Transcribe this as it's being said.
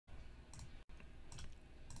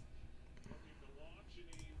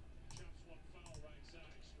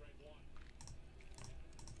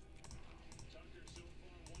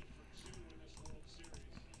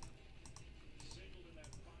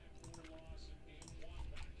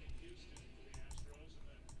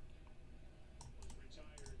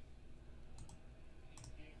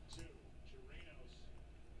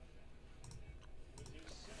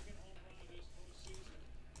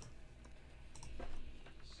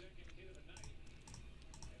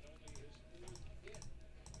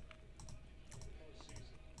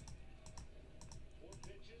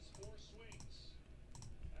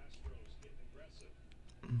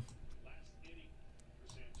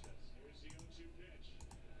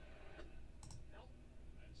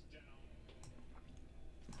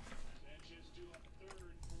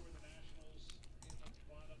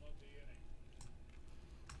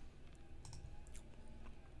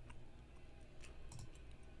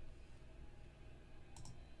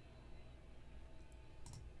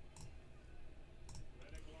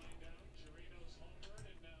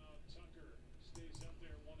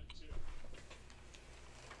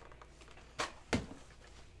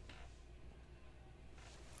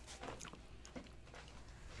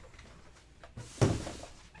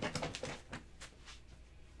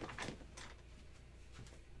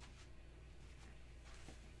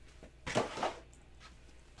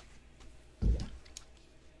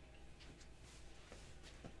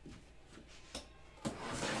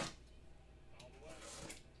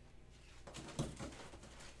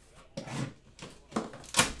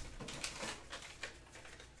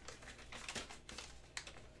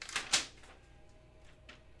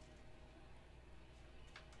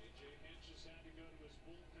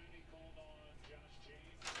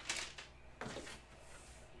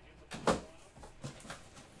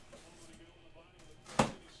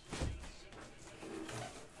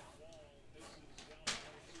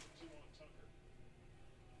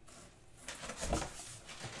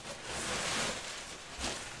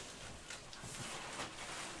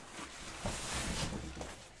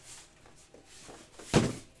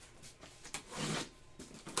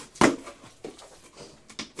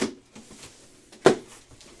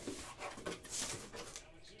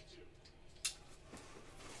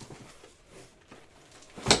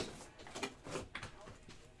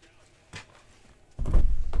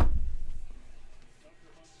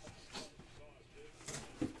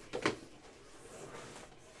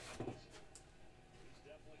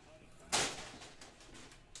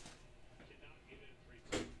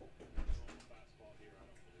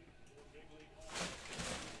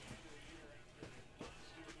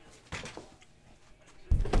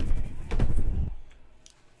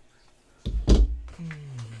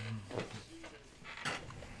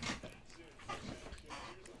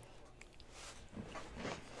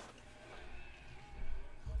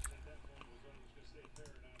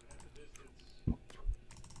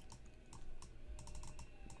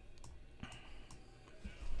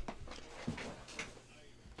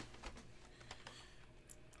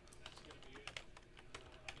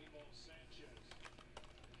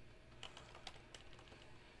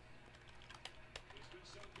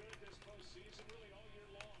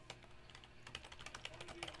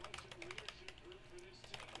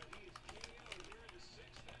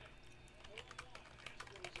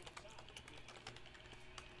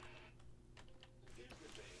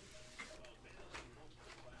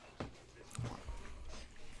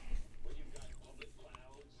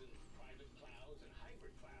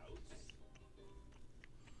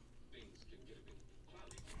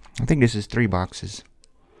think this is 3 boxes.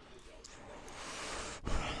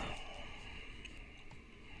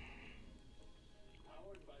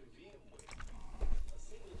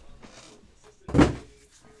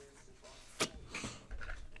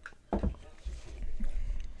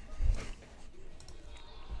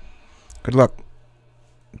 Good luck,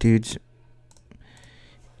 dudes.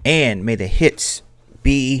 And may the hits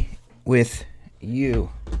be with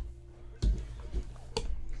you.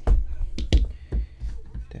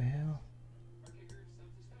 The hell?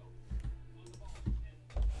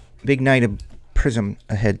 Big night of Prizm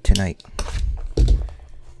ahead tonight.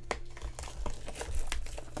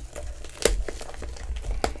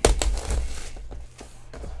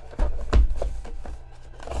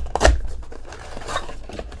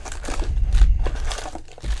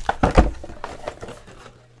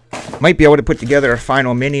 Might be able to put together a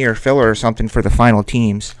final mini or filler or something for the final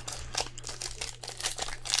teams.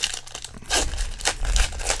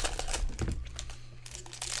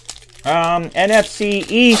 NFC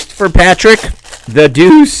East for Patrick, the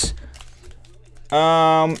Deuce.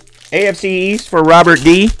 AFC East for Robert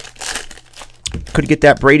D. Could get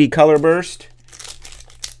that Brady color burst.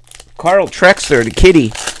 Carl Trexler, the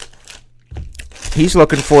Kitty. He's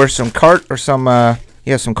looking for some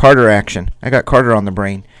some Carter action. I got Carter on the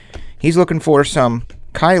brain. He's looking for some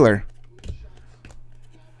Kyler.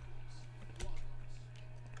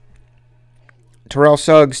 Terrell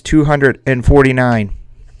Suggs, 249.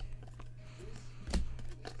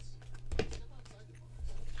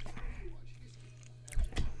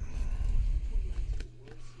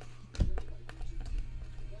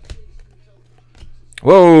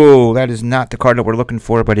 Whoa, that is not the card that we're looking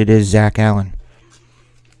for, but it is Zach Allen.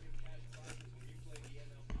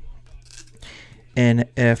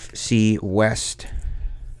 NFC West.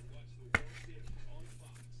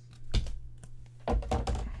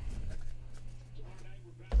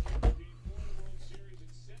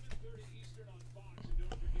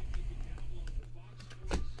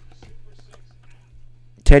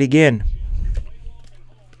 Teddy Ginn.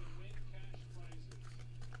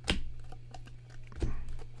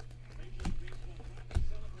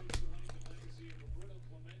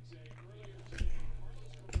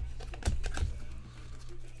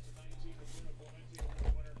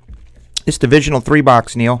 It's Divisional 3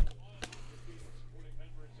 box, Neil.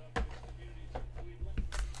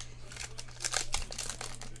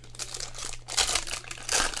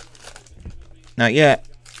 Not yet.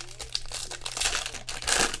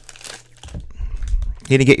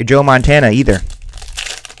 You didn't get your Joe Montana either.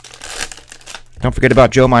 Don't forget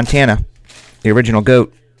about Joe Montana, the original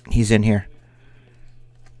GOAT. He's in here.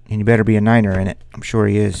 And you better be a Niner in it. I'm sure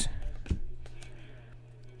he is.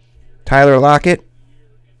 Tyler Lockett.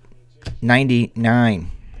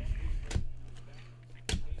 99.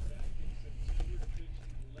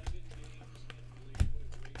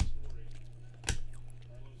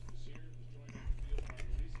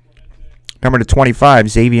 Number to 25,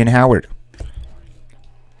 Xavier Howard.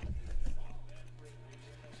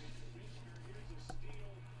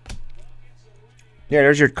 Yeah,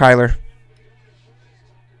 there's your Kyler.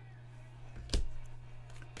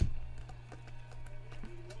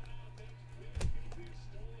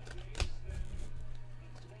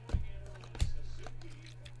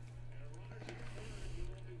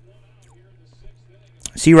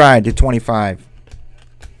 C-Ride to 25.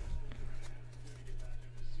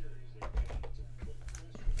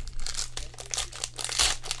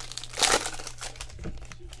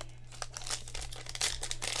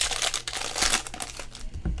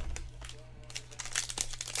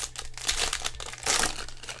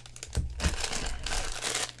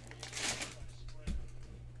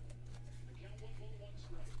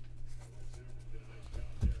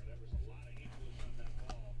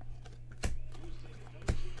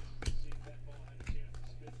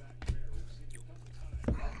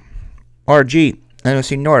 RG,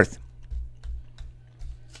 NFC North.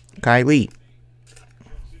 Kylie.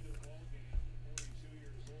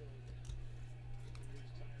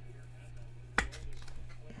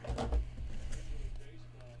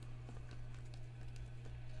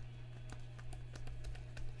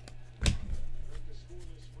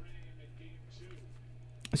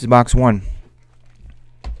 This is box 1.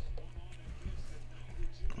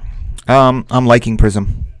 I'm liking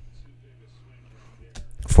Prizm.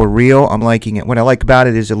 For real, I'm liking it. What I like about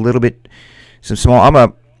it is a little bit, some small. I'm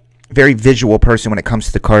a very visual person when it comes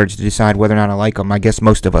to the cards to decide whether or not I like them. I guess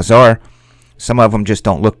most of us are. Some of them just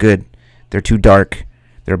don't look good. They're too dark.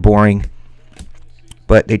 They're boring.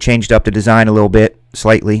 But they changed up the design a little bit,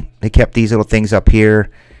 slightly. They kept these little things up here.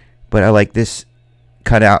 But I like this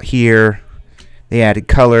cut out here. They added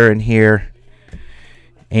color in here.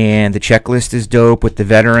 And the checklist is dope with the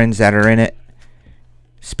veterans that are in it.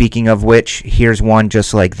 Speaking of which, here's one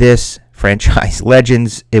just like this. Franchise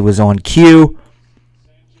Legends. It was on cue.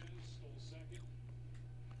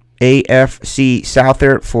 AFC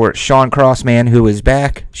Souther for Sean Crossman, who is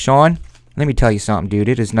back. Sean, let me tell you something, dude.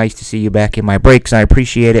 It is nice to see you back in my breaks. I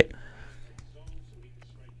appreciate it.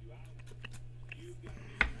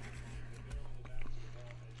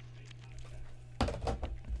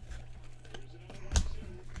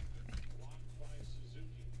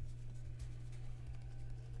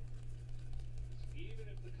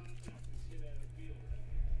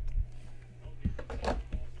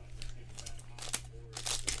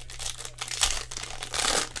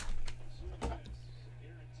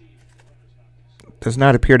 Does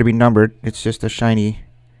not appear to be numbered. It's just a shiny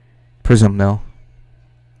Prizm, though.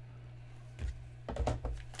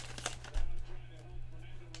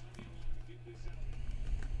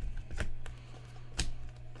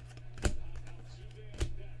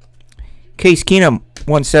 Case Keenum,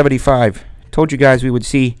 175. Told you guys we would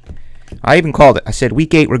see. I even called it. I said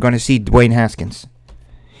week 8 we're going to see Dwayne Haskins.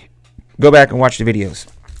 Go back and watch the videos.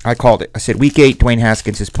 I called it. I said week 8 Dwayne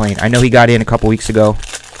Haskins is playing. I know he got in a couple weeks ago.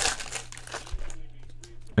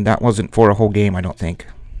 And that wasn't for a whole game, I don't think.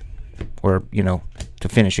 Or, you know, to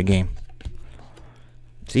finish a game.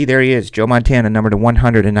 See, there he is. Joe Montana, number to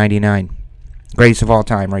 199. Greatest of all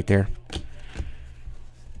time right there.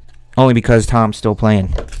 Only because Tom's still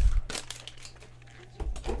playing.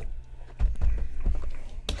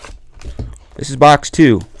 This is box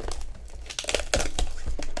 2.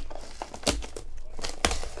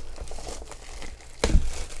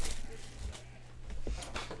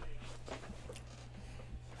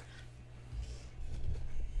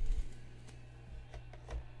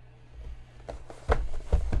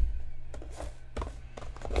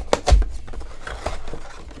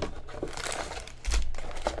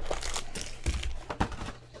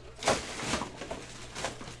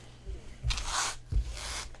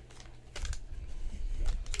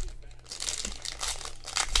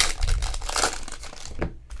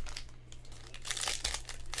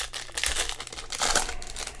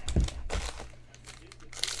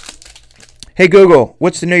 Hey Google,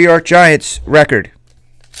 what's the New York Giants record?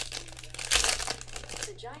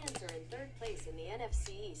 The Giants are in 3rd place in the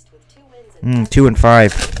NFC East with 2 wins and 2 and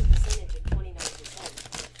 5. percentage of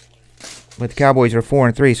 29%. But the Cowboys are 4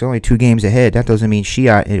 and 3, so only 2 games ahead. That doesn't mean shit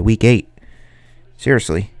at week 8.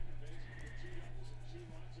 Seriously.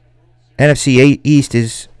 NFC East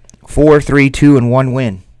is 4-3-2 and 1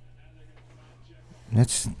 win.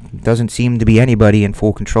 That doesn't seem to be anybody in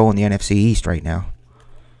full control in the NFC East right now.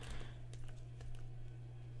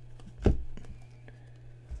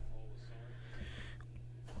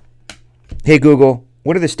 Hey Google,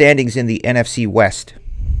 what are the standings in the NFC West?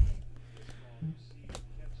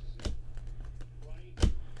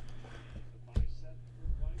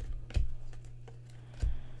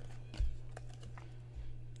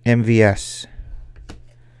 MVS.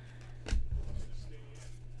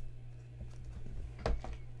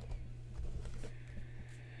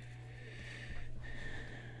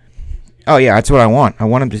 Oh yeah, that's what I want. I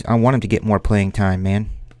want him to get more playing time, man.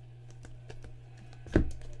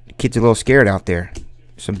 Kid's a little scared out there.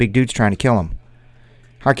 Some big dudes trying to kill him.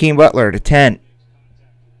 Hakeem Butler to 10.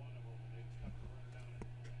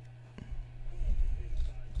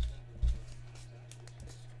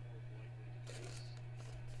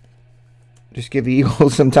 Just give the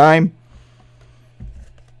Eagles some time.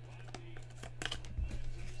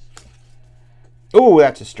 Ooh,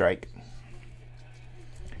 that's a strike.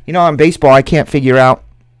 You know, on baseball, I can't figure out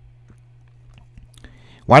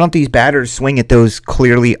why don't these batters swing at those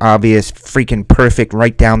clearly obvious, freaking perfect,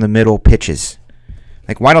 right down the middle pitches?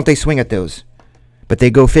 Like, why don't they swing at those? But they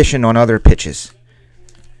go fishing on other pitches.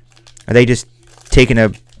 Are they just taking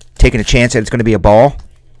a chance that it's going to be a ball?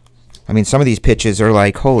 I mean, some of these pitches are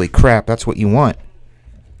like, holy crap, that's what you want.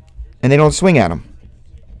 And they don't swing at them.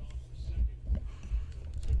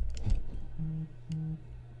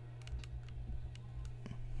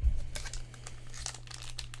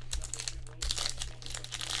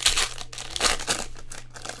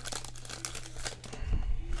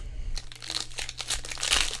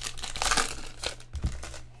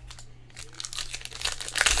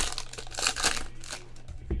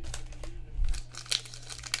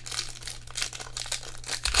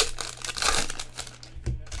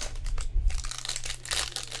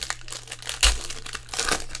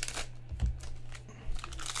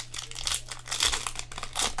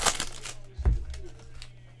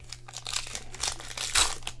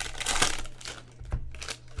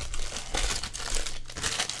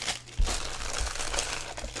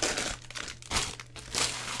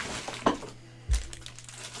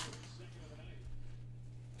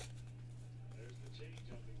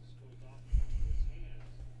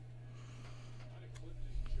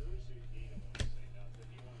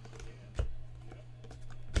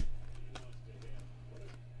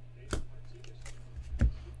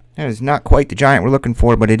 That is not quite the Giant we're looking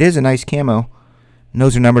for, but it is a nice camo. And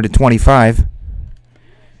those are numbered to 25.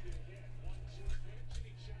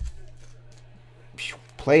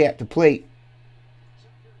 Play at the plate.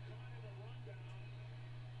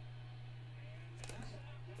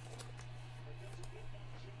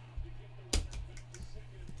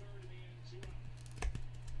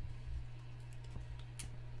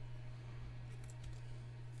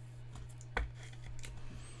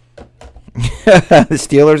 The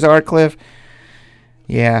Steelers are, Cliff?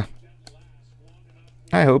 Yeah.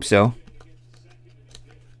 I hope so.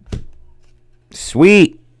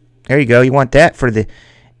 Sweet. There you go. You want that for the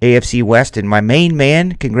AFC West. And my main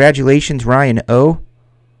man, congratulations, Ryan O.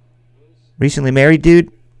 Recently married,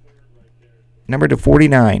 dude. Number to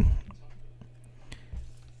 49.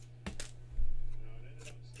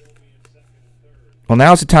 Well,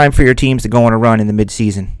 now's the time for your teams to go on a run in the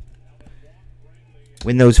midseason.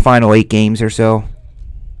 Win those final 8 games or so.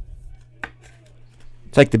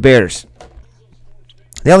 It's like the Bears.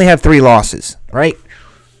 They only have 3 losses, right?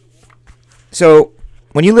 So,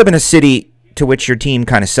 when you live in a city to which your team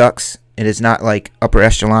kind of sucks, and is not like upper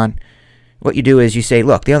echelon, what you do is you say,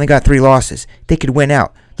 look, they only got 3 losses. They could win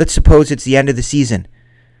out. Let's suppose it's the end of the season.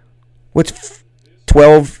 What's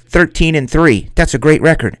 12, 13, and 3? That's a great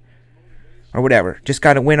record. Or whatever. Just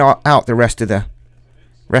got to win out the rest of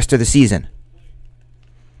the season.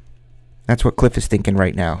 That's what Cliff is thinking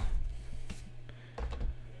right now.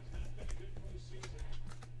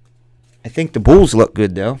 I think the Bulls look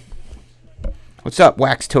good, though. What's up,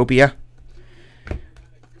 Waxtopia?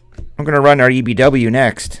 I'm going to run our EBW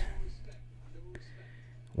next.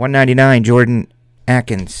 199, Jordan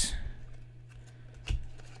Atkins.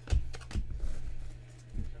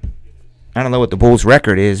 I don't know what the Bulls'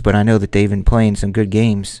 record is, but I know that they've been playing some good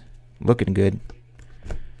games. Looking good.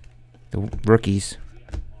 The rookies.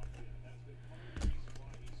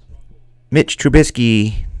 Mitch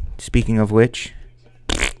Trubisky, speaking of which,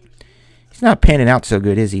 he's not panning out so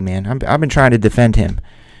good, is he, man? I've been trying to defend him.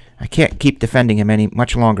 I can't keep defending him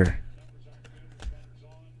much longer.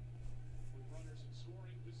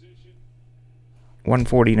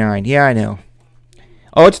 $149. Yeah, I know.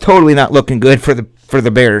 Oh, it's totally not looking good for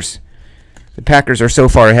the Bears. The Packers are so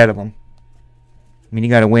far ahead of them. I mean, you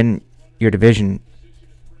got to win your division.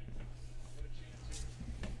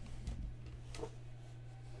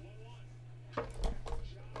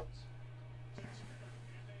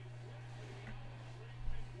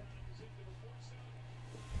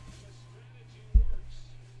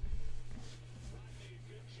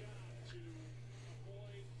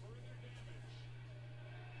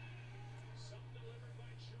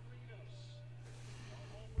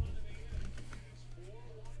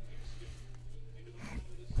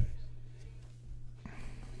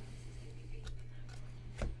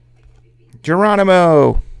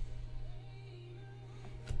 Geronimo.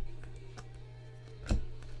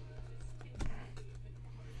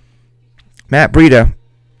 Matt Breida.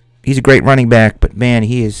 He's a great running back, but man,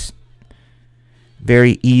 he is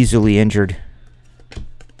very easily injured.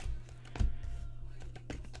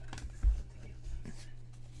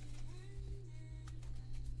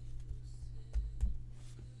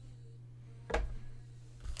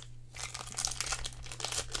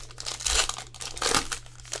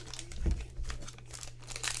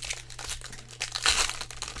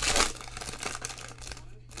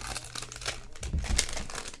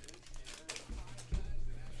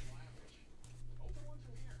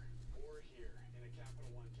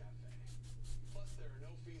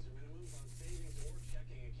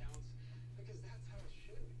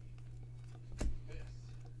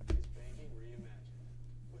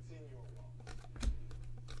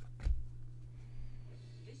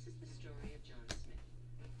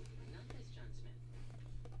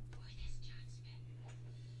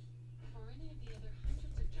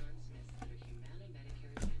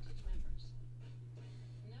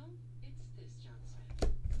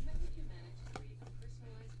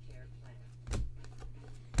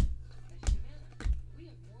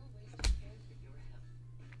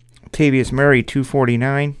 Latavius Murray,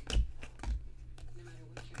 249.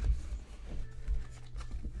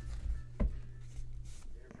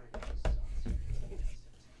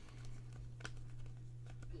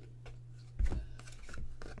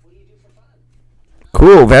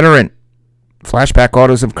 Cool, veteran. Flashback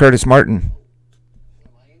autos of Curtis Martin.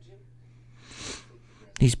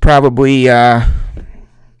 He's probably,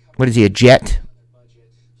 what is he, a Jet?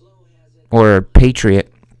 Or a Patriot?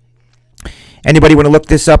 Anybody want to look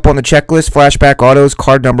this up on the checklist? Flashback autos,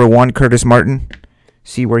 card number 1, Curtis Martin.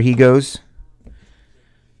 See where he goes.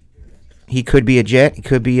 He could be a Jet. He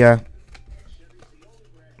could be a...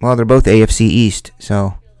 Well, they're both AFC East,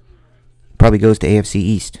 so... probably goes to AFC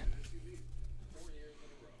East.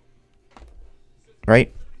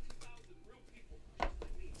 Right?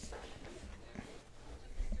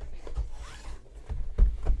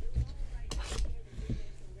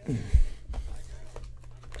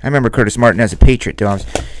 I remember Curtis Martin as a Patriot, though.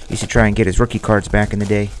 Used to try and get his rookie cards back in the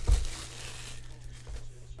day.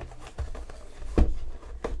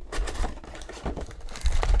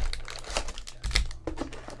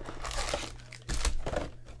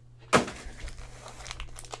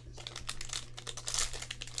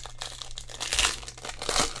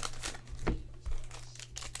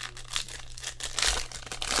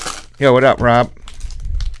 Yo, what up, Rob?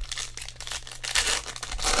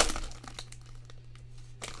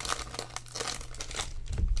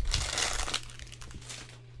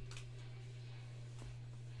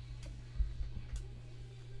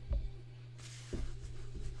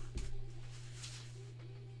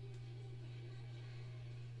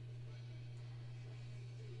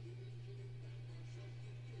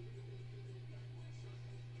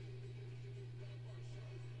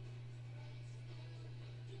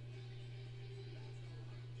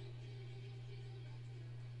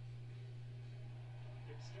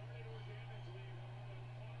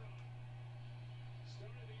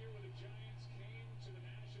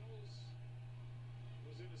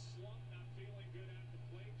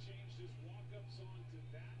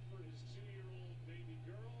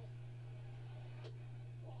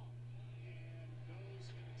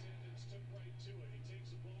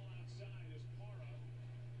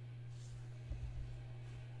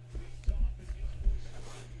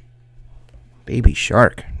 Baby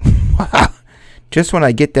Shark. Wow. Just when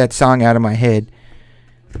I get that song out of my head.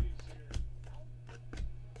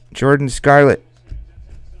 Jordan Scarlett.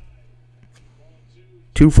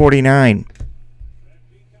 249.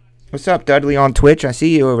 What's up, Dudley on Twitch? I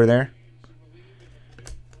see you over there.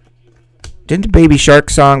 Didn't the Baby Shark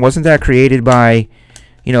song, wasn't that created by,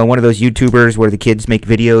 you know, one of those YouTubers where the kids make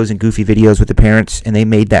videos and goofy videos with the parents, and they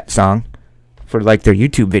made that song for like their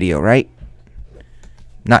YouTube video, right?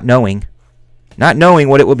 Not knowing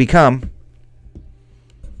what it would become.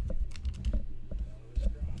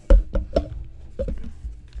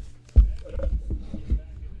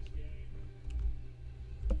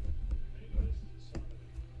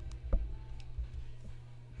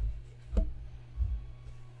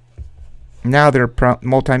 Now they're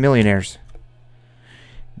multimillionaires.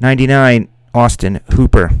 99, Austin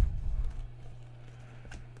Hooper.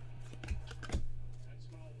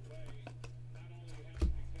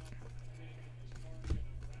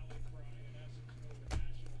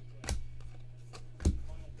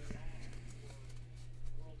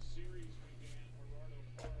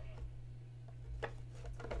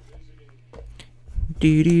 Oh,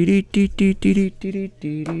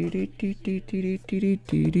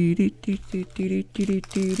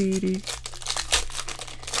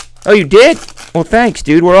 you did? Well, thanks,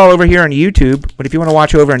 dude. We're all over here on YouTube, but if you want to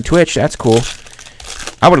watch over on Twitch, that's cool.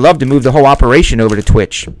 I would love to move the whole operation over to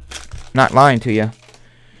Twitch. Not lying to you.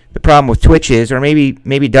 The problem with Twitch is, or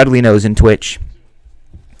maybe Dudley knows in Twitch,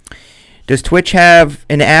 does Twitch have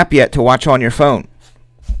an app yet to watch on your phone?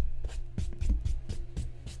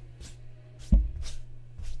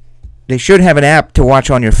 They should have an app to watch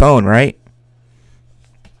on your phone, right?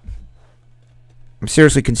 I'm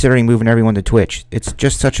seriously considering moving everyone to Twitch. It's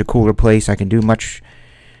just such a cooler place. I can do much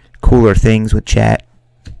cooler things with chat.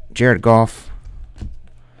 Jared Goff.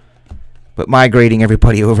 But migrating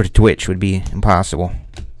everybody over to Twitch would be impossible.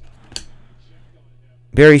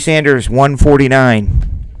 Barry Sanders, 149.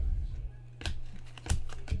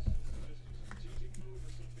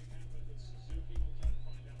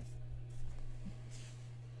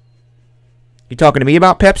 You talking to me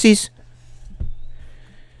about Pepsis?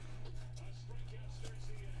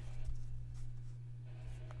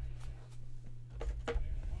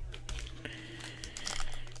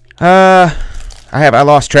 I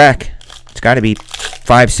lost track. It's got to be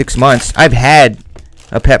 5-6 months. I've had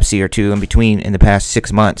a Pepsi or two in the past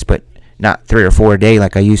 6 months, but not 3 or 4 a day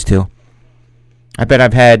like I used to. I bet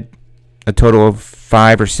I've had a total of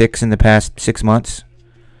 5 or 6 in the past 6 months.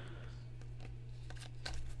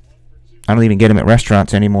 I don't even get them at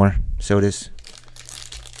restaurants anymore. Sodas.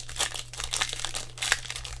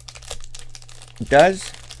 It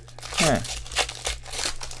does? Huh.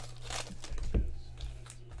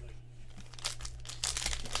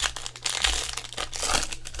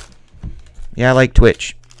 Yeah, I like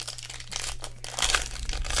Twitch.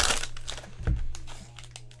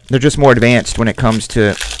 They're just more advanced when it comes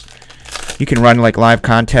to... You can run like live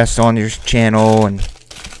contests on your channel and...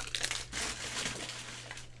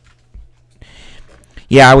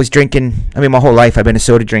 Yeah, I was drinking... I mean, my whole life I've been a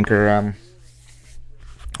soda drinker.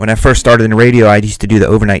 when I first started in the radio, I used to do the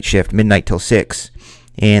overnight shift, midnight till 6.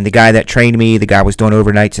 And the guy that trained me, the guy was doing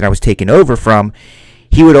overnights that I was taking over from,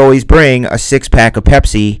 he would always bring a 6-pack of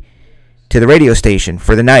Pepsi to the radio station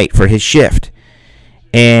for the night, for his shift.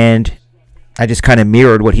 And I just kind of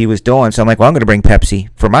mirrored what he was doing. So I'm like, well, I'm going to bring Pepsi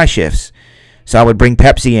for my shifts. So I would bring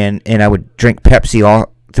Pepsi in, and I would drink Pepsi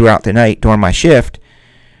all throughout the night during my shift.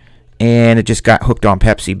 And it just got hooked on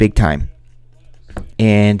Pepsi big time.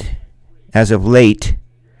 And as of late,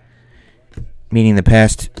 meaning the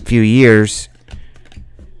past few years,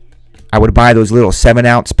 I would buy those little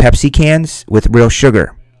 7-ounce Pepsi cans with real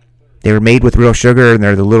sugar. They were made with real sugar, and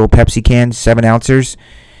they're the little Pepsi cans, 7-ouncers.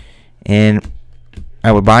 And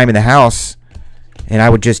I would buy them in the house, and I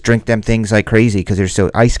would just drink them things like crazy because they're so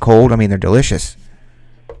ice cold. I mean, they're delicious.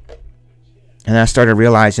 And I started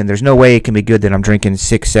realizing there's no way it can be good that I'm drinking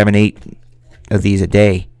 6, 7, 8 of these a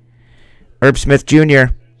day. Herb Smith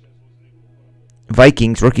Jr.,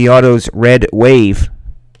 Vikings, rookie autos, Red Wave.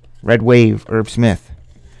 Red Wave, Herb Smith.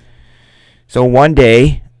 So one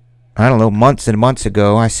day, I don't know, months and months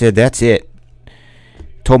ago, I said, that's it.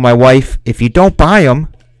 Told my wife, if you don't buy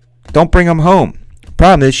them, don't bring them home.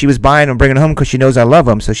 Problem is, she was buying them and bringing them home because she knows I love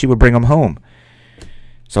them, so she would bring them home.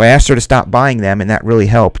 So I asked her to stop buying them, and that really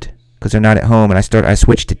helped because they're not at home. And I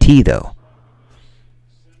switched to tea, though.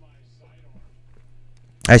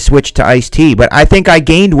 I switched to iced tea, but I think I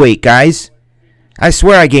gained weight, guys. I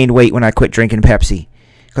swear I gained weight when I quit drinking Pepsi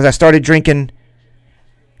because I started drinking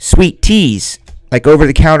sweet teas, like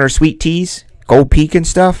over-the-counter sweet teas, Gold Peak and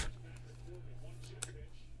stuff.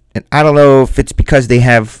 And I don't know if it's because they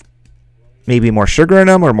have maybe more sugar in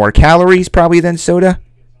them or more calories probably than soda.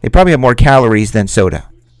 They probably have more calories than soda.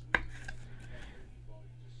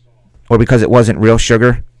 Or because it wasn't real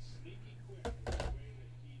sugar.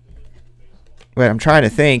 But I'm trying to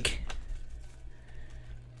think.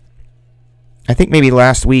 I think maybe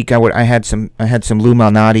last week I had some Lou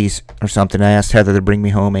Malnati's or something. I asked Heather to bring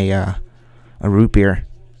me home a root beer.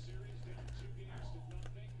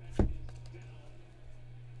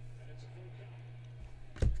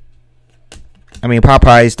 I mean,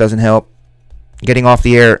 Popeyes doesn't help. Getting off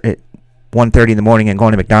the air at 1:30 in the morning and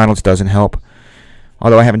going to McDonald's doesn't help.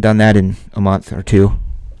 Although I haven't done that in a month or two.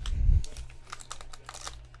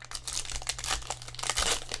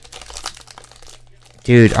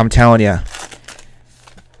 Dude, I'm telling you.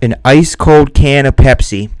 An ice cold can of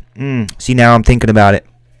Pepsi. See, now I'm thinking about it.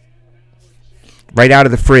 Right out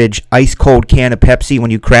of the fridge, ice cold can of Pepsi when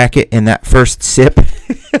you crack it and that first sip.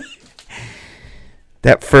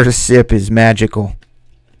 That first sip is magical.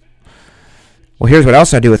 Well, here's what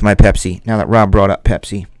else I do with my Pepsi, now that Rob brought up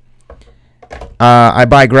Pepsi. I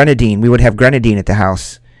buy grenadine. We would have grenadine at the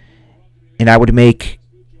house. And I would make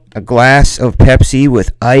a glass of Pepsi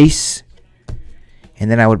with ice. And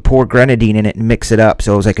then I would pour grenadine in it and mix it up.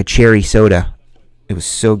 So it was like a cherry soda. It was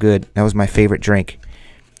so good. That was my favorite drink.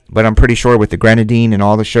 But I'm pretty sure with the grenadine and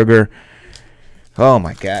all the sugar. Oh,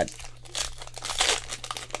 my God.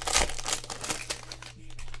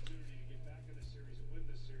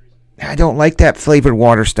 I don't like that flavored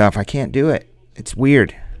water stuff. I can't do it. It's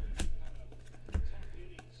weird.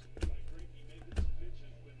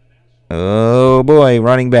 Oh, boy.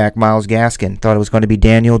 Running back, Myles Gaskin. Thought it was going to be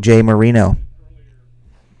Daniel J. Marino.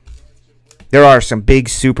 There are some big,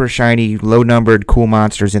 super shiny, low-numbered, cool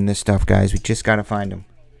monsters in this stuff, guys. We just got to find them.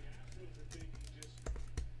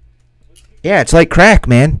 Yeah, it's like crack,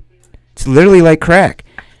 man. It's literally like crack.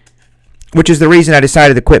 Which is the reason I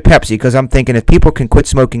decided to quit Pepsi, because I'm thinking if people can quit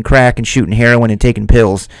smoking crack and shooting heroin and taking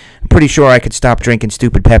pills, I'm pretty sure I could stop drinking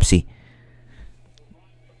stupid Pepsi.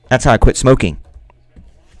 That's how I quit smoking.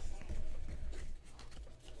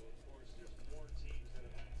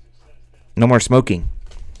 No more smoking.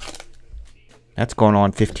 That's going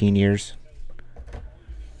on 15 years.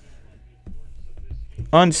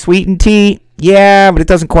 Unsweetened tea. Yeah, but it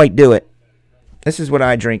doesn't quite do it. This is what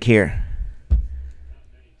I drink here.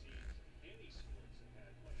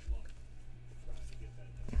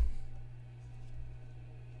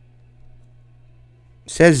 It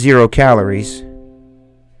says 0 calories.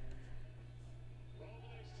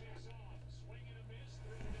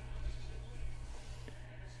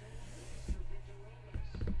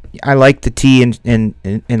 I like the tea and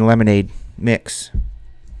lemonade mix.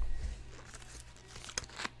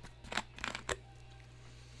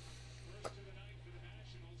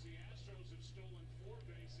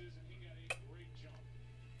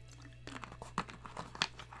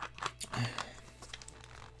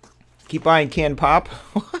 Keep buying canned pop.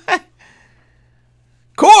 What?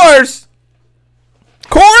 Coors!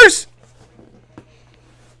 Coors?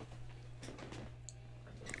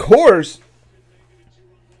 Coors?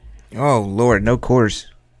 Oh, Lord, no Coors.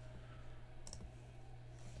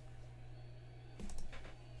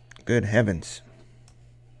 Good heavens.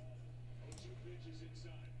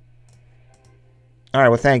 All right,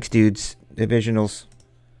 well, thanks, dudes. Divisionals.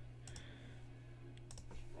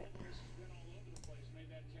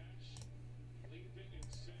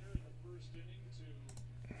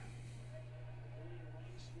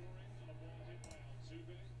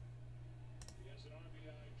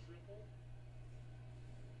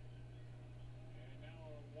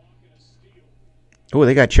 Oh,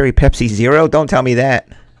 they got Cherry Pepsi Zero? Don't tell me that.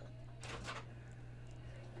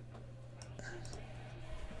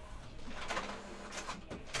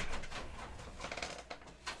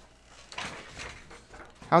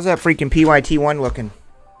 How's that freaking PYT1 looking?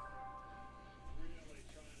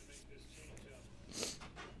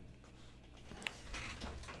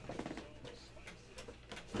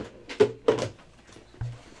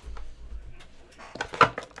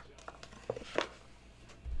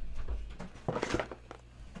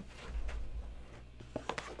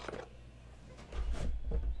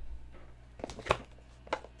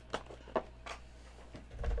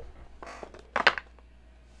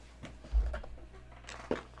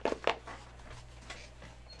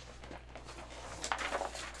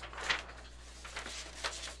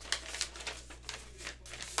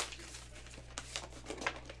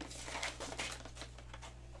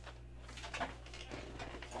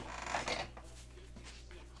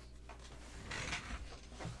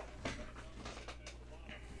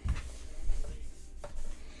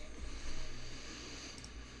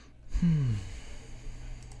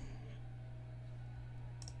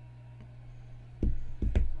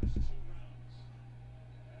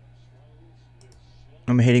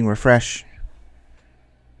 I'm hitting refresh.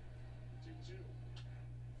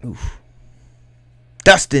 Oof.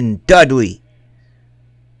 Dustin Dudley.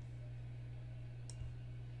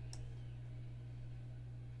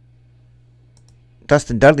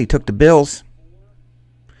 Dustin Dudley took the Bills.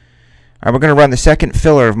 All right, we're going to run the second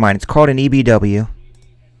filler of mine. It's called an EBW.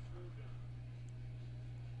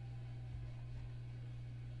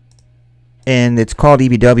 And it's called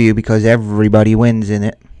EBW because everybody wins in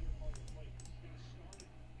it.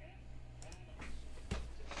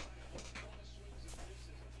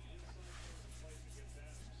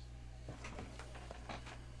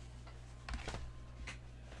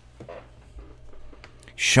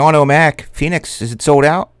 Sean O'Mac, Phoenix, is it sold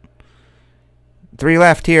out? 3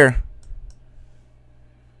 left here.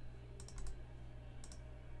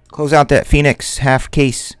 Close out that Phoenix half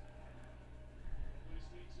case.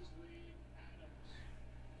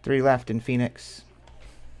 3 left in Phoenix.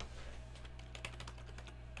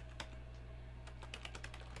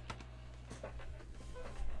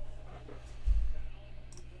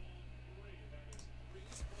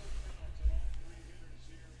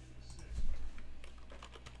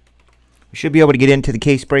 We should be able to get into the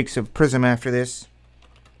case breaks of Prizm after this.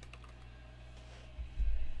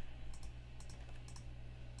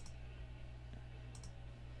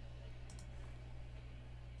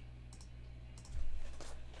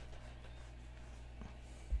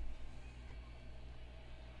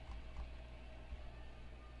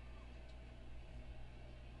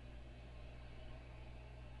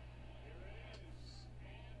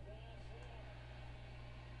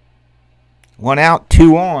 One out,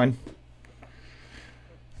 2 on.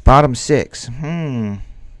 Bottom 6. Here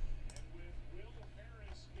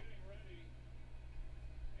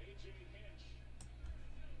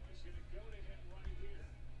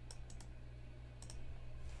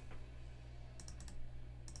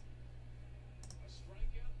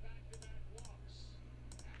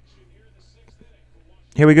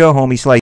we go, homie. Slice.